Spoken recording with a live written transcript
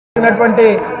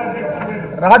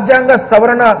రాజ్యాంగ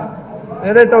సవరణ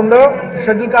ఏదైతే ఉందో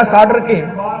షెడ్యూల్ కాస్ట్ ఆర్డర్ కి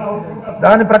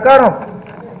దాని ప్రకారం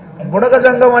బుడగ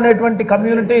జంగం అనేటువంటి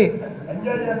కమ్యూనిటీ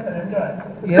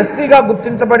ఎస్సీగా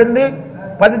గుర్తించబడింది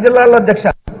 10 జిల్లాల్లో అధ్యక్ష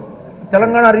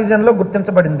తెలంగాణ రీజియన్ లో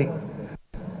గుర్తించబడింది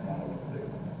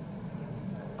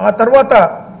ఆ తర్వాత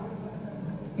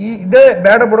ఇదే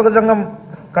బేడ బుడగ జంగం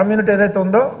కమ్యూనిటీ ఏదైతే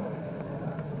ఉందో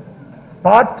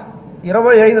పార్ట్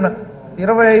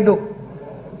 25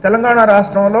 తెలంగాణ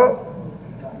రాష్ట్రంలో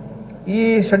ఈ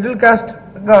షెడ్యూల్ కాస్ట్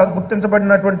గా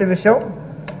గుర్తించబడినటువంటి విషయం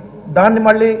దాన్ని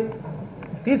మళ్ళీ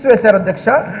తీసివేశారు అధ్యక్ష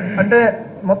అంటే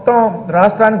మొత్తం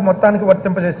రాష్ట్రానికి మొత్తానికి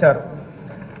వర్తింపజేశారు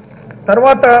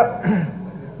తర్వాత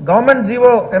గవర్నమెంట్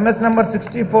జీవో ఎంఎస్ నంబర్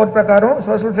 64 ప్రకారం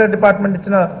సోషల్ వెల్ఫేర్ డిపార్ట్మెంట్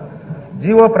ఇచ్చిన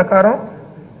జీవో ప్రకారం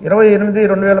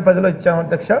 28/2010లో ఇచ్చాం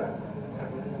అధ్యక్ష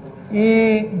ఈ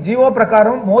జీవో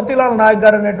ప్రకారం మోతీలాల్ నాయక్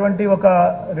గారు అనేటువంటి ఒక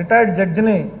రిటైర్డ్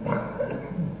జడ్జిని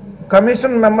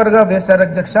కమిషన్ మెంబర్ గా వేశారు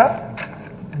అధ్యక్ష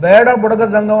బేడ బుడగ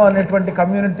జంగం అనేటువంటి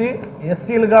కమ్యూనిటీ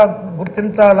ఎస్సీలుగా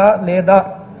గుర్తించాలా లేదా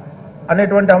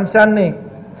అనేటువంటి అంశాన్ని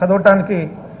చదవటానికి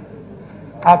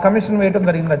ఆ కమిషన్ వేయటం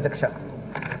జరిగింది అధ్యక్ష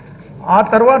ఆ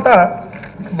తర్వాత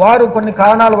వారు కొన్ని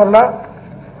కారణాల వల్ల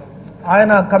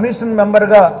ఆయన కమిషన్ మెంబర్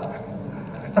గా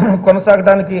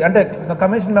కొనసాగడానికి అంటే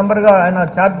కమిషన్ మెంబర్ గా ఆయన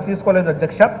ఛార్జ్ తీసుకోలేదు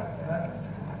అధ్యక్ష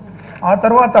ఆ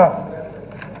తర్వాత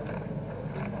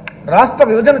రాష్ట్ర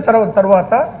విభజన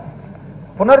తర్వాత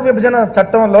పునర్విభజన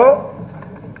చట్టంలో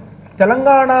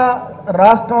తెలంగాణ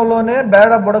రాష్ట్రంలోనే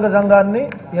బేడ బుడగ జంగాన్ని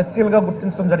ఎస్సీలుగా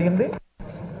గుర్తించడం జరిగింది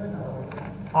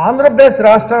ఆంధ్రప్రదేశ్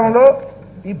రాష్ట్రంలో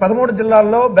ఈ 13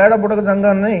 జిల్లాల్లో బేడ బుడగ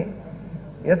జంగాన్ని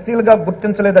ఎస్సీలుగా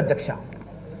గుర్తించలేదు అధ్యక్ష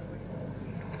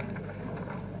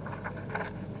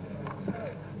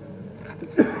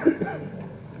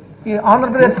ఈ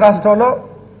ఆంధ్రప్రదేశ్ రాష్ట్రంలో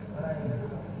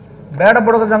బేడ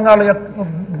బుడగ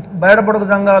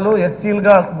జంగాలు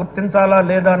ఎస్సీలుగా గుర్తించాలా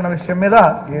లేదా అన్న విషయం మీద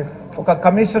ఒక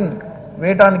కమిషన్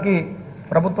వేయటానికి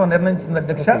ప్రభుత్వం నిర్ణయించింది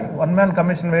అధ్యక్ష 1 మ్యాన్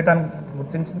కమిషన్ వేయటానికి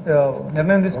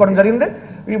నిర్ణయం తీసుకోవడం జరిగింది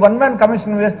ఈ 1 మ్యాన్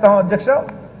కమిషన్ వేస్తాం అధ్యక్ష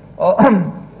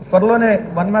త్వరలోనే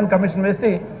 1 మ్యాన్ కమిషన్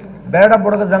వేసి బేడ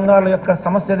బుడగ జంగాల యొక్క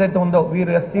సమస్య ఏదైతే ఉందో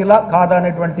వీరు ఎస్సీలా కాదా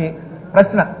అనేటువంటి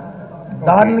ప్రశ్న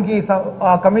దానికి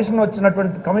ఆ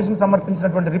కమిషన్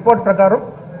సమర్పించినటువంటి రిపోర్ట్ ప్రకారం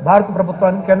భారత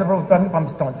ప్రభుత్వానికి కేంద్ర ప్రభుత్వానికి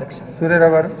పంపిస్తాం అధ్యక్ష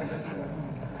సూర్యరావు గారు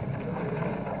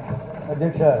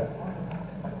అధ్యక్ష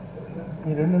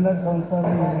ఈ 2.5 సంవత్సరాలు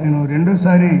నేను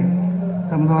రెండోసారి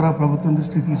తమ ద్వారా ప్రభుత్వం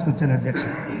దృష్టికి తీసుకొచ్చాను అధ్యక్ష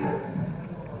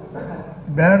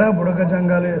బేడ బుడగ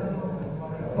జంగాలు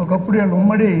ఒకప్పుడు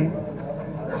ఉమ్మడి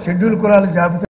షెడ్యూల్ కులాల జాబితా